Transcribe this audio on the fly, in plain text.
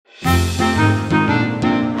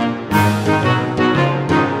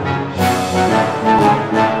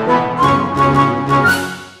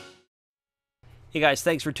Hey guys,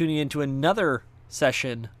 thanks for tuning in to another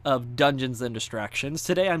session of Dungeons and Distractions.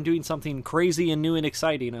 Today I'm doing something crazy and new and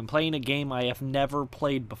exciting. I'm playing a game I have never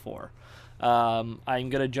played before. I'm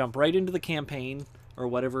going to jump right into the campaign, or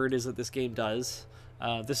whatever it is that this game does.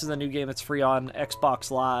 This is a new game that's free on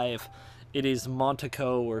Xbox Live. It is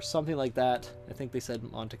Monaco or something like that. I think they said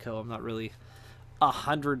Monaco. I'm not really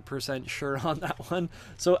 100% sure on that one.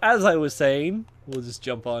 So as I was saying, we'll just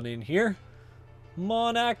jump on in here.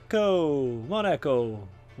 Monaco,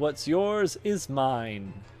 what's yours is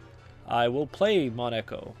mine. I will play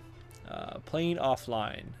Monaco. Playing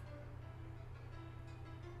offline.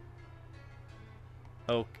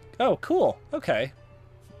 Oh, cool. Okay.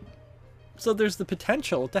 So there's the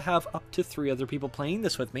potential to have up to 3 other people playing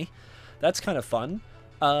this with me. That's kind of fun.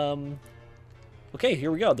 Okay,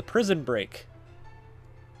 here we go. The prison break.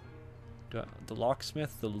 The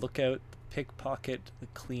locksmith, the lookout, the pickpocket, the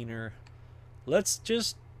cleaner. Let's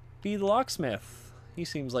just be the locksmith. He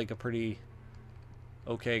seems like a pretty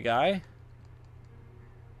okay guy.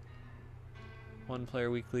 1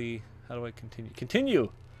 player weekly. How do I continue?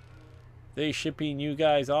 Continue! They shipping you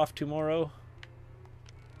guys off tomorrow?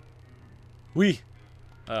 We.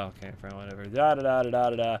 Oh, okay, fine, whatever. Da da da da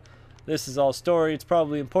da da. This is all story. It's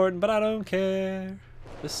probably important, but I don't care.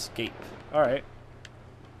 Escape. Alright.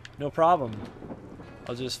 No problem.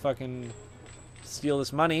 I'll just fucking steal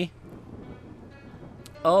this money.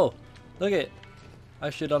 Oh, look at.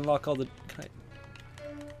 I should unlock all the.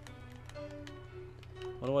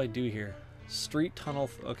 What do I do here? Street tunnel.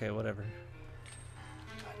 Okay, whatever.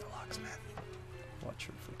 Find the locksmith. Watch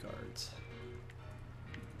her for guards.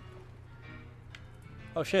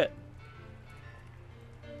 Oh shit.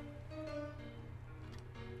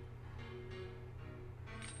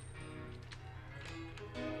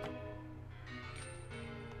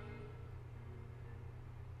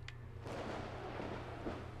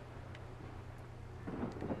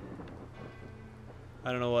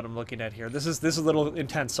 I don't know what I'm looking at here. This is a little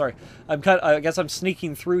intense. Sorry, I guess I'm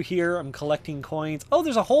sneaking through here. I'm collecting coins. Oh,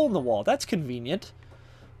 there's a hole in the wall. That's convenient.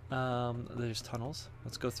 There's tunnels.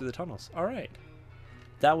 Let's go through the tunnels. All right.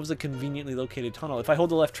 That was a conveniently located tunnel. If I hold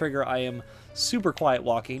the left trigger, I am super quiet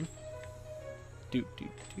walking.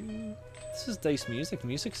 This is nice music.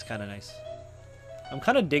 Music's kind of nice. I'm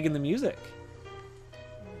kind of digging the music.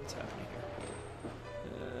 What's happening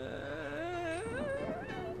here?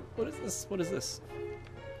 What is this? What is this?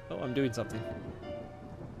 Oh, I'm doing something.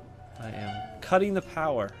 I am cutting the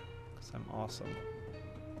power because I'm awesome.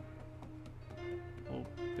 Oh,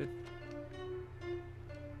 good.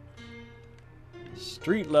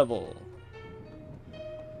 Street level.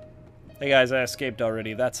 Hey guys, I escaped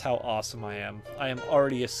already. That's how awesome I am. I am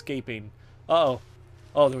already escaping. Uh-oh.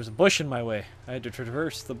 Oh, there was a bush in my way. I had to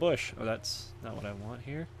traverse the bush. Oh, that's not what I want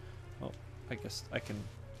here. Oh, I guess I can...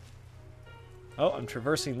 Oh, I'm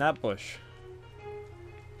traversing that bush.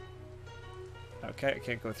 Okay, I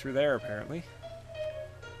can't go through there, apparently.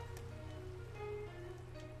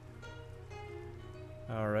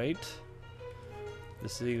 Alright.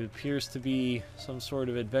 This appears to be some sort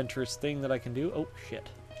of adventurous thing that I can do. Oh, shit.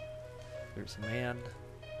 There's a man.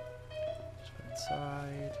 Just went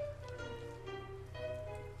inside.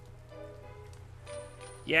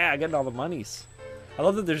 Yeah, getting all the monies. I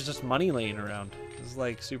love that there's just money laying around. This is,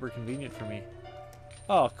 like, super convenient for me.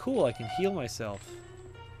 Oh, cool, I can heal myself.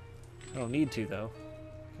 I don't need to, though.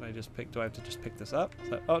 Can I just pick... Do I have to just pick this up?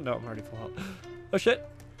 Oh, no, I'm already full health. Oh, shit!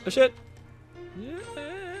 Oh, shit! Yeah.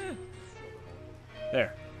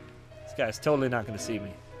 There. This guy's totally not going to see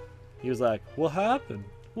me. He was like, what happened?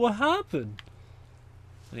 What happened?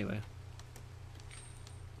 Anyway.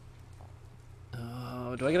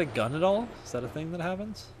 Do I get a gun at all? Is that a thing that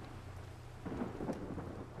happens?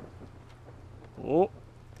 Oh.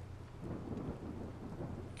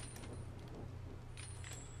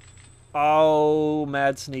 Oh,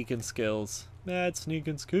 mad sneaking skills. Mad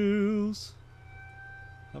sneaking skills.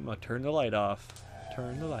 I'm gonna turn the light off.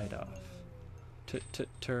 Turn the light off.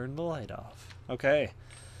 Turn the light off. Okay.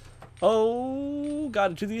 Oh, got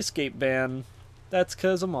into the escape van. That's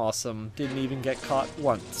cause I'm awesome. Didn't even get caught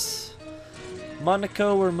once.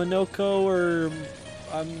 Monaco or Monaco or...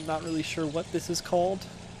 I'm not really sure what this is called.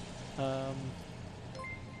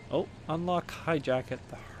 Oh, unlock hijack at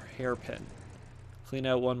the hairpin. Clean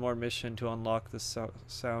out 1 more mission to unlock the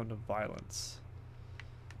sound of violence.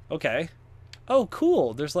 Okay. Oh,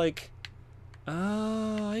 cool. There's like...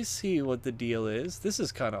 Oh, I see what the deal is. This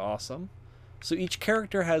is kind of awesome. So each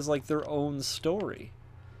character has like their own story.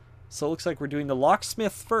 So it looks like we're doing the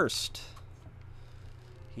locksmith first.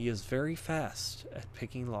 He is very fast at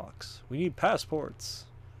picking locks. We need passports.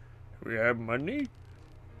 We have money.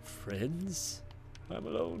 Friends. I'm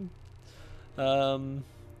alone.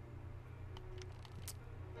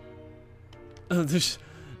 There's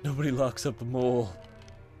nobody locks up a mole.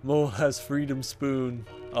 Mole has freedom spoon.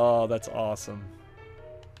 Oh, that's awesome.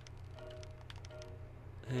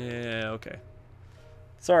 Yeah, okay.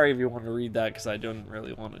 Sorry if you want to read that, because I don't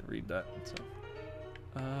really want to read that. So,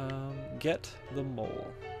 get the mole.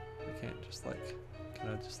 I can't just like, can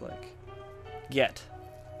I just like, get.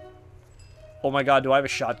 Oh my god, do I have a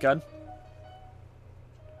shotgun?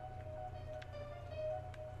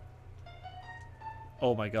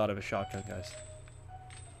 Oh my god, I have a shotgun, guys.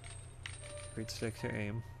 Great stick to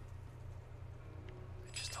aim.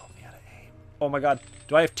 It just told me how to aim. Oh my god,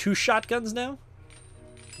 do I have 2 shotguns now?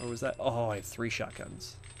 Or was that? Oh, I have 3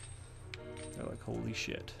 shotguns. They're like, holy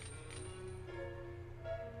shit.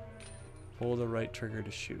 Pull the right trigger to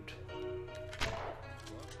shoot.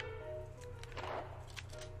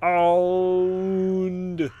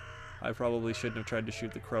 Owned! I probably shouldn't have tried to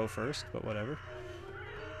shoot the crow first, but whatever.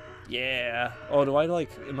 Yeah. Oh, do I like...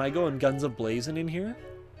 Am I going guns a-blazing in here?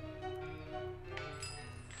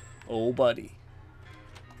 Oh, buddy.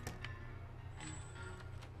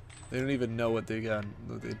 They don't even know what they got.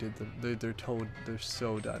 They did. They're told. They're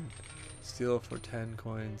so done. Steal for 10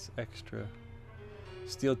 coins extra.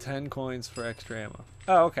 Steal 10 coins for extra ammo.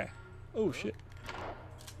 Oh, okay. Oh, shit.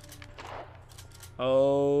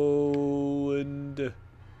 Oh, and...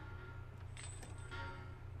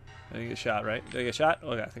 I didn't get shot, right? Did I get shot?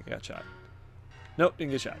 Okay, I think I got shot. Nope,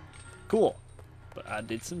 didn't get shot. Cool. But I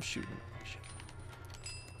did some shooting. Shit.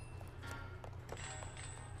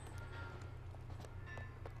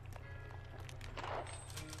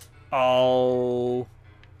 Oh.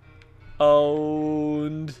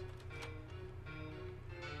 Owned.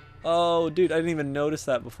 Oh, dude, I didn't even notice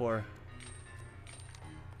that before.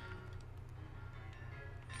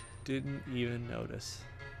 Didn't even notice.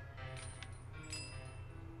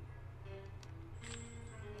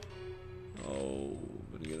 Oh, I'm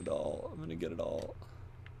gonna get it all. I'm gonna get it all.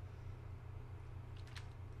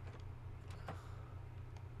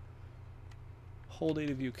 Hold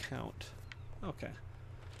 8 of you count. Okay.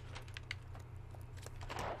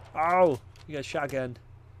 Oh, you got shotgun.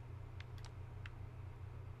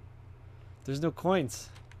 There's no coins.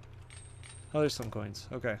 Oh, there's some coins.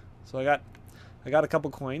 Okay, so I got a couple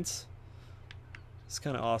coins. It's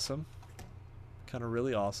kind of awesome. Kind of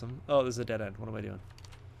really awesome. Oh, there's a dead end. What am I doing?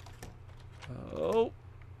 Oh,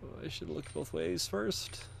 I should look both ways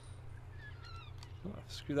first. Oh,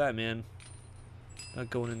 screw that, man. Not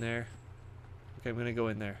going in there. Okay, I'm gonna go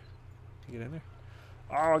in there. Can you get in there?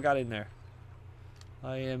 Oh, I got in there.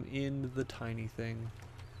 I am in the tiny thing.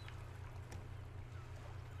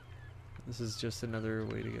 This is just another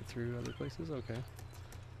way to get through other places. Okay.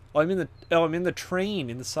 Oh, I'm in the train,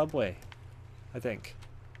 in the subway. I think.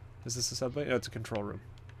 Is this a subway? No, it's a control room.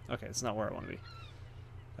 Okay, it's not where I want to be.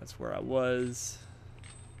 That's where I was.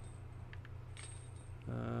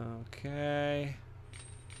 Okay.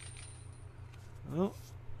 Oh,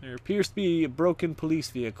 there appears to be a broken police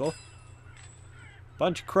vehicle.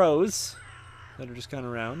 Bunch of crows that are just kind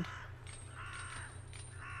of around.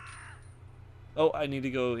 Oh, I need to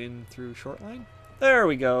go in through short line. There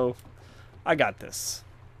we go. I got this.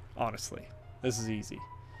 Honestly, this is easy.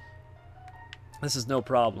 This is no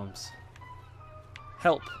problems.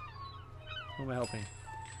 Help. Who am I helping?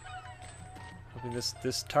 Helping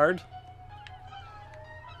this tard?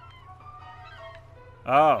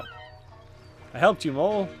 Oh. I helped you,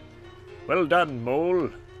 mole. Well done, mole.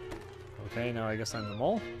 Okay, now I guess I'm the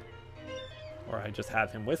mole. Or I just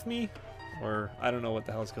have him with me. Or I don't know what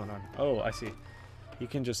the hell's going on. Oh, I see. You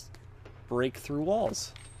can just break through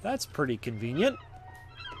walls. That's pretty convenient.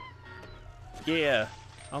 Yeah.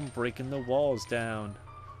 I'm breaking the walls down.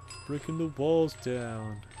 Breaking the walls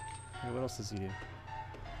down. Hey, what else does he do?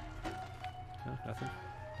 No, nothing?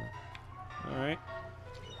 No. Alright.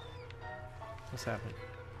 What's happening?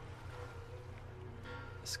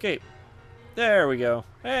 Escape. There we go.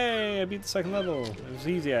 Hey, I beat the second level. It was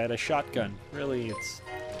easy. I had a shotgun. Really, it's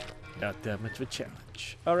not that much of a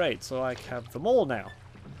challenge. Alright, so I have the mole now.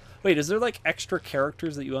 Wait, is there like extra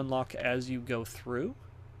characters that you unlock as you go through?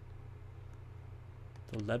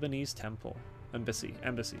 The Lebanese temple. Embassy.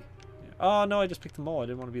 Yeah. Oh, no, I just picked the mole. I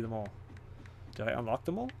didn't want to be the mole. Did I unlock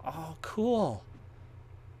the mole? Oh, cool.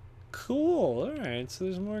 Cool. Alright, so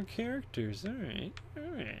there's more characters. Alright.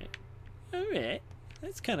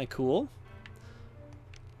 That's kind of cool.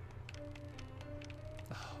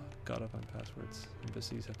 Oh, got up on passwords.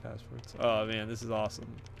 Embassies have passwords. Oh, man, this is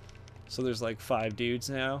awesome. So there's like 5 dudes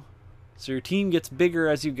now. So your team gets bigger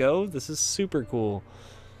as you go. This is super cool.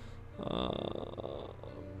 Go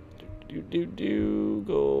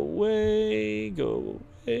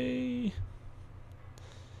away.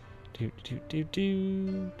 Do do do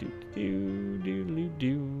do do do do do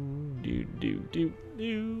do do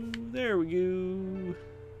do. There we go.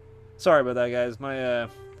 Sorry about that, guys.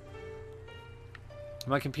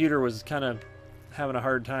 My computer was kind of having a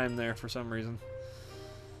hard time there for some reason.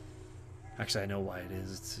 Actually, I know why it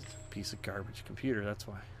is. It's a piece of garbage computer. That's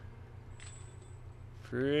why.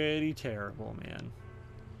 Pretty terrible, man.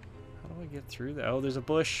 How do I get through that? Oh, there's a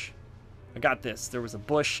bush. I got this. There was a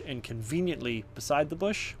bush, and conveniently beside the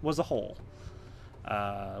bush was a hole,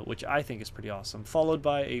 which I think is pretty awesome. Followed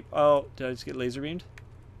by a... Oh, did I just get laser beamed?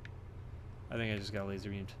 I think I just got laser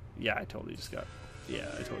beamed. Yeah, I totally just got... Yeah,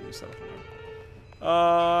 I totally just set up a...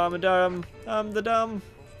 Oh, I'm the dumb.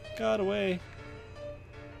 Got away.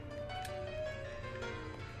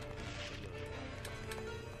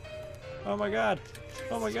 Oh my god.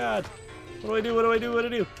 Oh my god. What do I do? What do I do? What do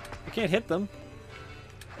I do? I can't hit them.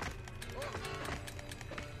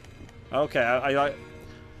 Okay, I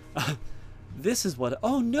this is what...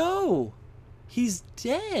 Oh no! He's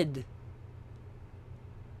dead!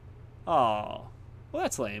 Oh. Well,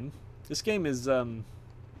 that's lame. This game is, This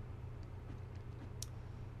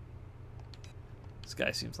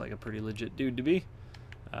guy seems like a pretty legit dude to be.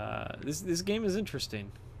 This game is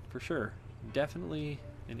interesting, for sure. Definitely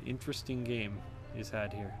an interesting game is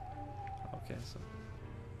had here. Okay, so...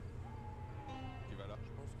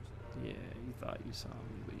 Yeah, you thought you saw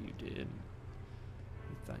me, but you didn't.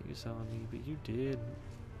 You thought you saw me, but you didn't.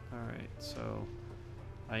 Alright, so...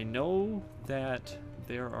 I know that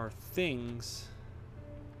there are things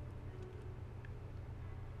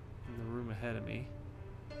in the room ahead of me.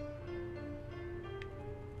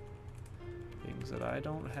 Things that I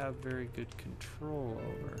don't have very good control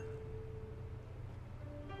over.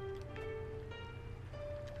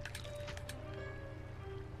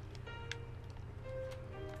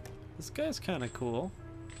 This guy's kind of cool.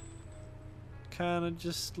 Kind of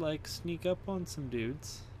just like sneak up on some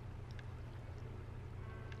dudes.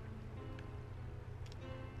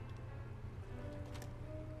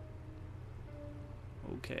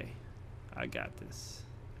 Okay, I got this.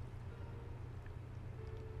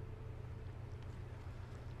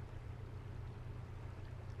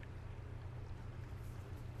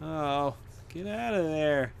 Oh, get out of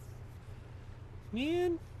there,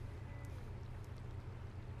 man.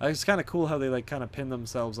 It's kind of cool how they like kind of pin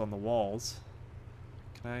themselves on the walls.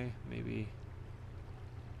 Can I maybe...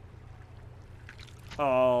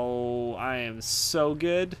 Oh, I am so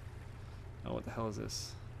good. Oh, what the hell is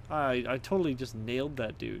this? I totally just nailed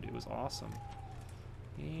that dude. It was awesome.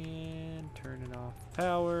 And turn it off the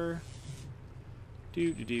power.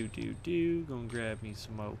 Do. Gonna grab me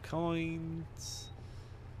some more coins.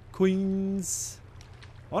 Queens.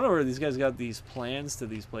 I wonder where these guys got these plans to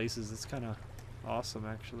these places. It's kind of awesome,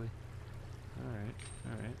 actually. Alright.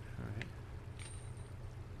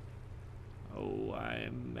 Oh, I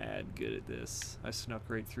am mad good at this. I snuck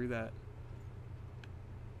right through that.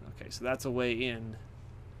 Okay, so that's a way in.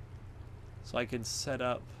 So I can set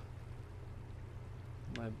up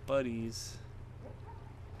my buddies.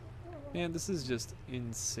 Man, this is just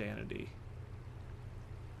insanity.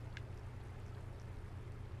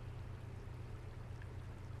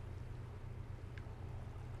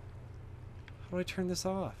 How do I turn this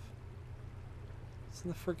off? It's in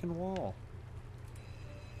the freaking wall.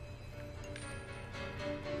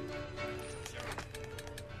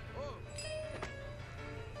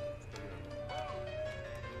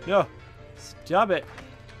 No! Stop it!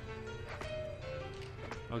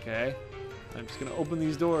 Okay. I'm just gonna open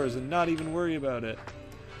these doors and not even worry about it.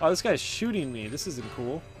 Oh, this guy's shooting me. This isn't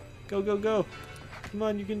cool. Go, go, go! Come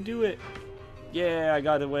on, you can do it! Yeah, I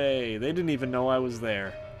got away. They didn't even know I was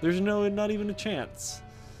there. There's not even a chance.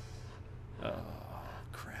 Oh,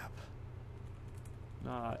 crap.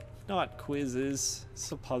 Not quizzes.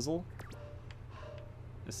 It's a puzzle.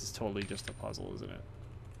 This is totally just a puzzle, isn't it?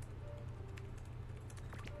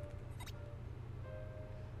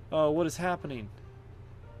 Oh, what is happening?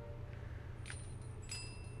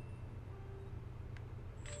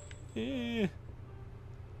 Eh.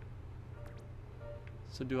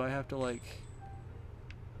 So do I have to like...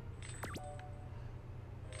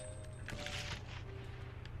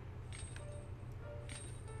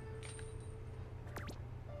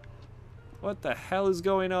 What the hell is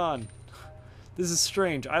going on? This is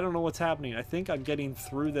strange. I don't know what's happening. I think I'm getting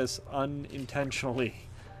through this unintentionally.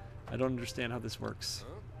 I don't understand how this works.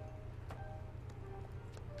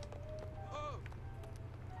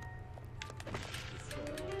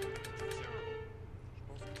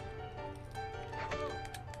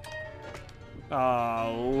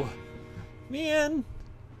 Oh, man.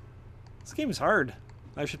 This game is hard.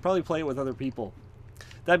 I should probably play it with other people.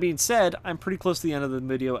 That being said, I'm pretty close to the end of the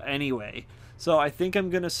video anyway. So I think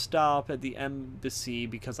I'm going to stop at the embassy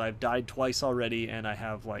because I've died twice already and I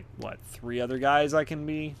have, like, what, 3 other guys I can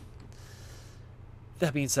be?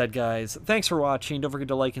 That being said, guys, thanks for watching. Don't forget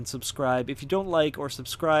to like and subscribe. If you don't like or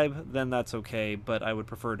subscribe, then that's okay, but I would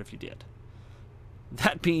prefer it if you did.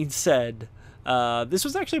 That being said, this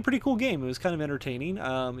was actually a pretty cool game. It was kind of entertaining.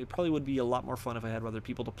 It probably would be a lot more fun if I had other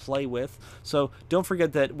people to play with. So don't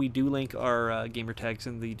forget that we do link our gamer tags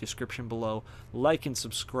in the description below. Like and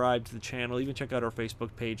subscribe to the channel. Even check out our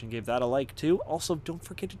Facebook page and give that a like too. Also, don't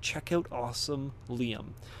forget to check out Awesome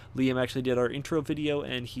Liam. Liam actually did our intro video,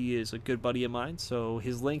 and he is a good buddy of mine. So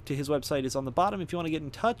his link to his website is on the bottom if you want to get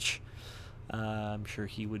in touch. I'm sure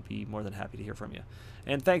he would be more than happy to hear from you.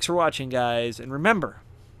 And thanks for watching, guys. And remember,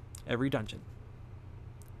 every dungeon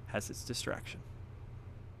has its distraction.